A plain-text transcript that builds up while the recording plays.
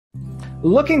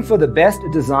Looking for the best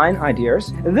design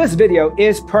ideas? This video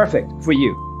is perfect for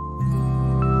you.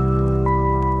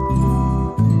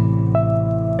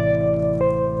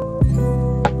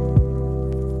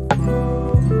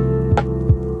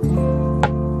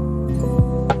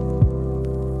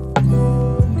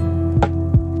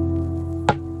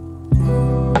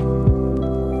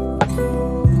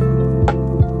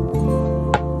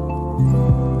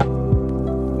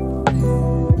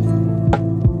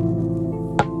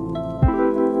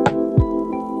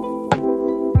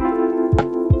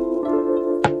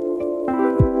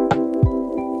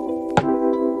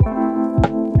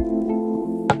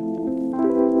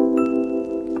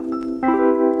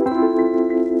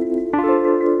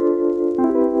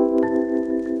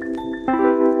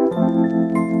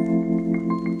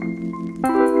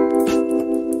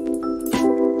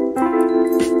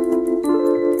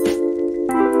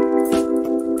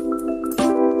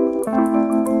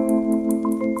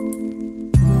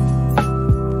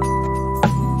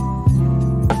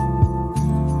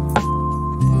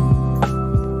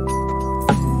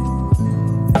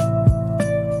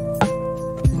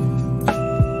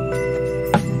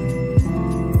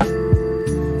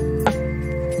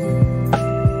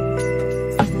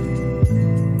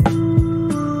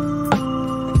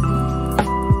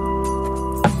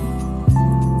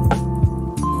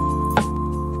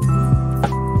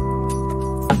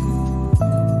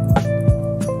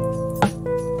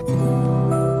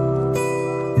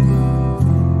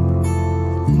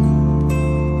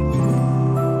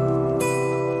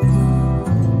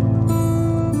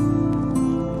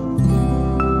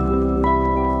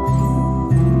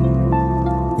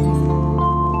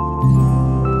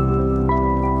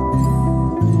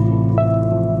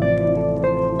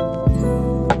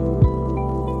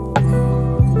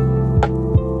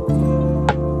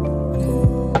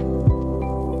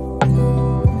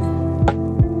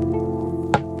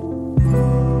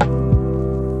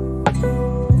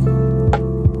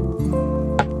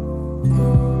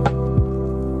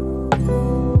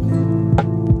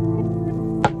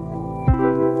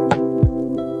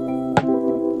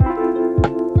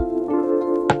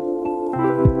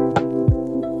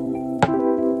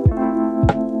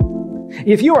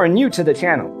 If you are new to the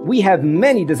channel, we have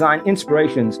many design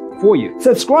inspirations for you.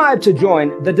 Subscribe to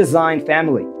join the design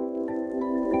family.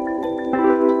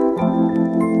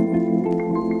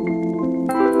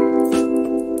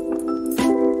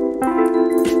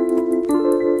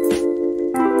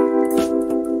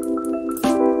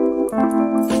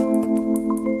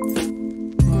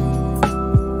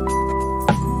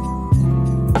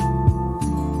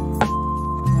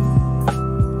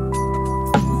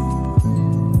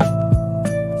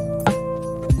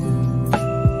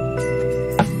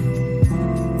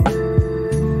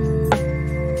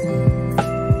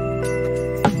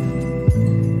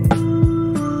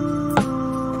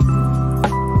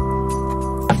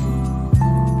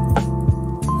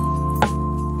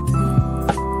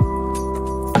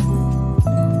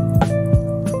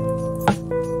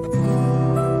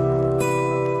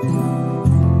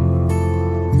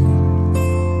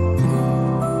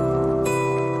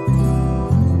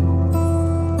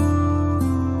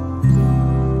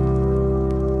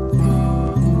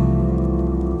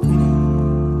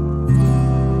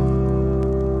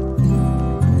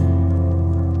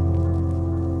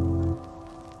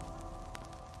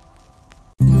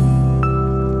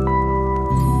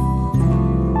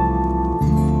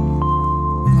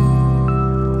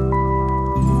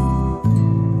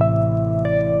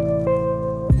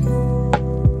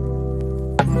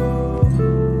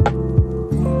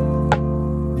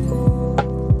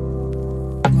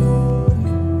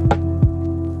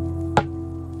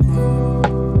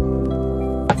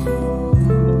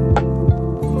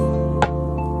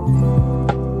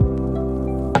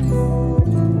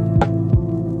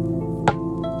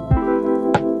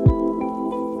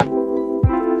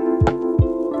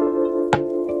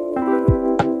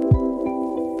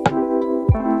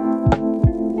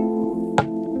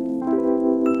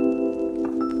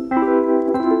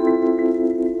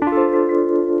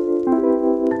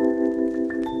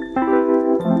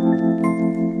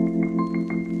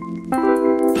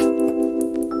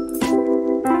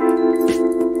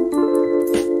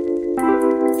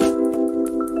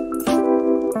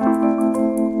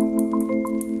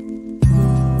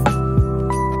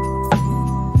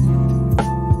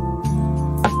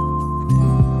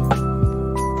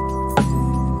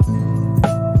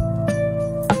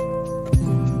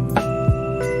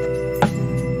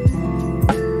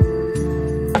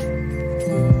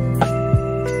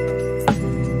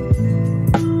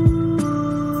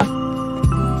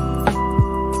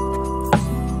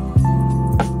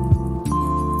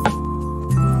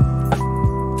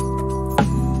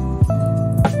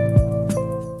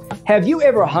 Have you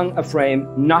ever hung a frame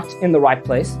not in the right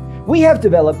place? We have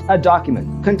developed a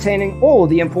document containing all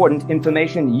the important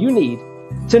information you need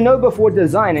to know before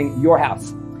designing your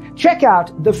house. Check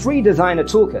out the free designer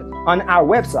toolkit on our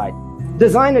website,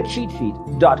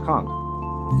 designercheatsheet.com.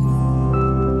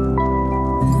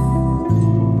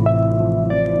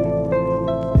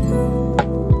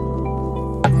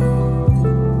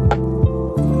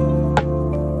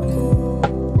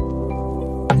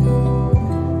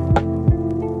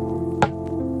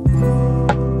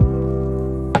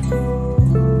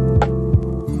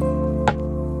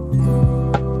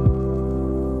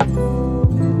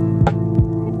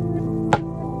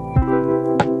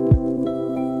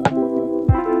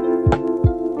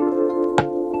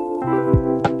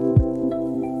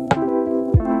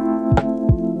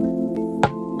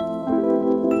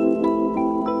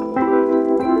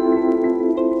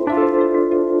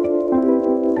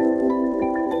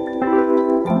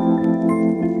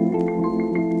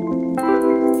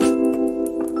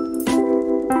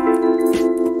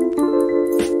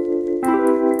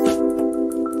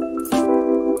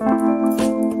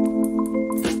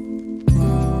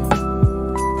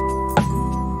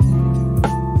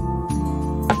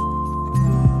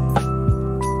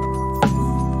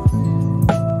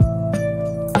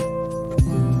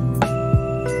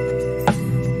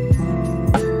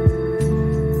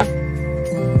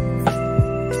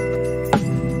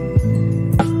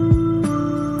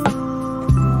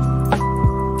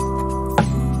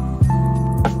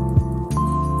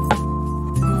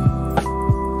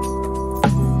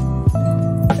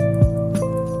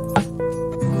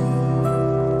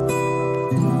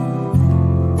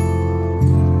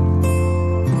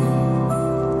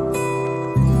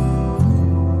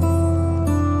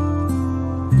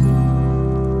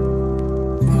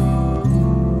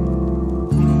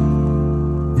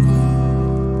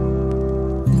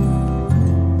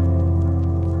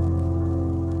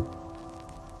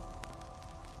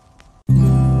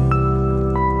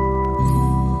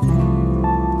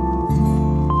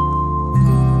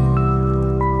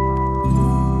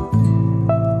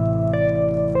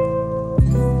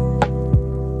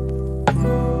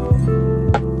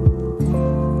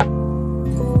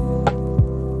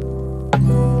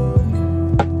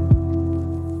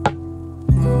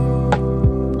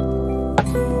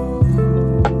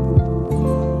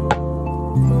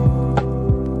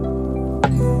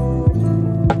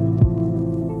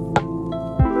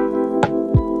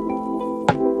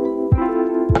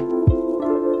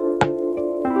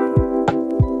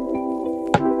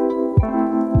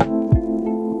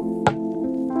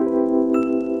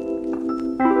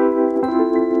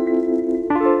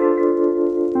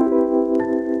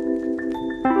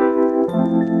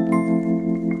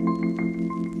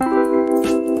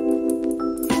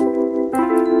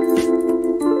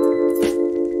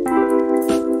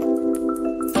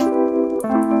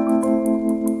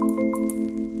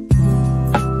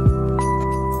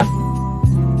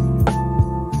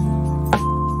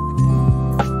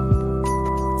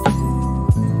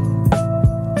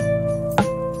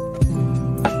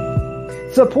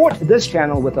 Support this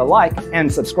channel with a like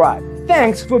and subscribe.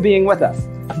 Thanks for being with us.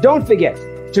 Don't forget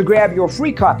to grab your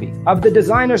free copy of the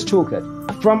Designer's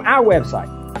Toolkit from our website,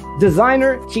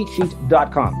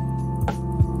 designercheatsheet.com.